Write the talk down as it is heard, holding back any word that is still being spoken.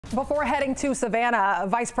Before heading to Savannah,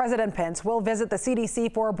 Vice President Pence will visit the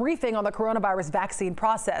CDC for a briefing on the coronavirus vaccine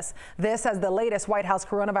process. This as the latest White House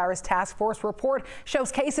coronavirus task force report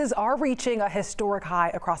shows cases are reaching a historic high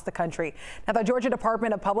across the country. Now, the Georgia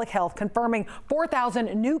Department of Public Health confirming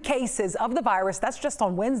 4,000 new cases of the virus. That's just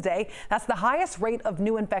on Wednesday. That's the highest rate of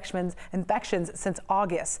new infections since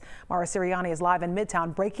August. Maura Sirianni is live in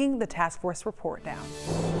Midtown breaking the task force report down.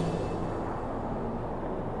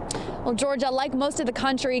 Well, Georgia, like most of the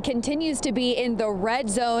country, continues to be in the red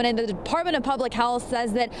zone, and the Department of Public Health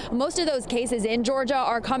says that most of those cases in Georgia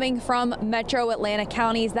are coming from metro Atlanta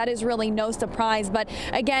counties. That is really no surprise. But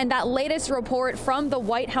again, that latest report from the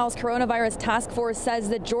White House Coronavirus Task Force says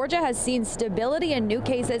that Georgia has seen stability in new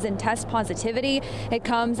cases and test positivity. It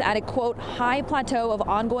comes at a, quote, high plateau of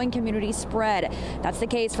ongoing community spread. That's the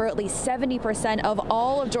case for at least 70% of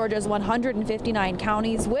all of Georgia's 159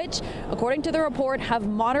 counties, which, according to the report, have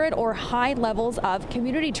moderate or high levels of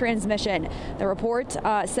community transmission. The report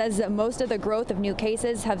says that most of the growth of new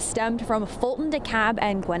cases have stemmed from Fulton, DeKalb,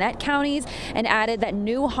 and Gwinnett counties, and added that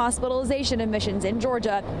new hospitalization admissions in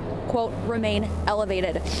Georgia, quote, remain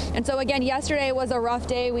elevated. And so again, yesterday was a rough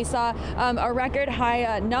day. We saw a record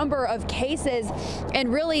high number of cases,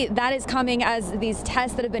 and really that is coming as these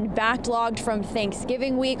tests that have been backlogged from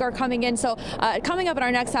Thanksgiving week are coming in. So coming up in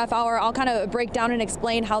our next half hour, I'll kind of break down and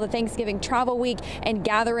explain how the Thanksgiving travel week and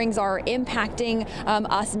gatherings are impacting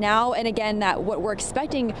us now, and again, that what we're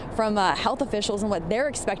expecting from health officials and what they're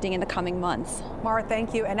expecting in the coming months. Maura,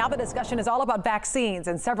 thank you. And now the discussion is all about vaccines,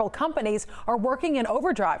 and several companies are working in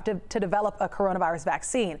overdrive to develop a coronavirus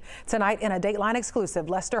vaccine. Tonight in a Dateline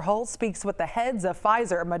exclusive, Lester Holt speaks with the heads of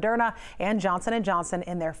Pfizer, Moderna, and Johnson & Johnson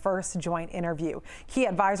in their first joint interview. Key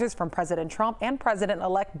advisors from President Trump and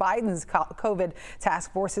President-elect Biden's COVID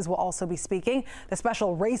task forces will also be speaking. The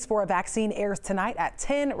special Race for a Vaccine airs tonight at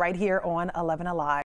 10 right here on 11 Alive.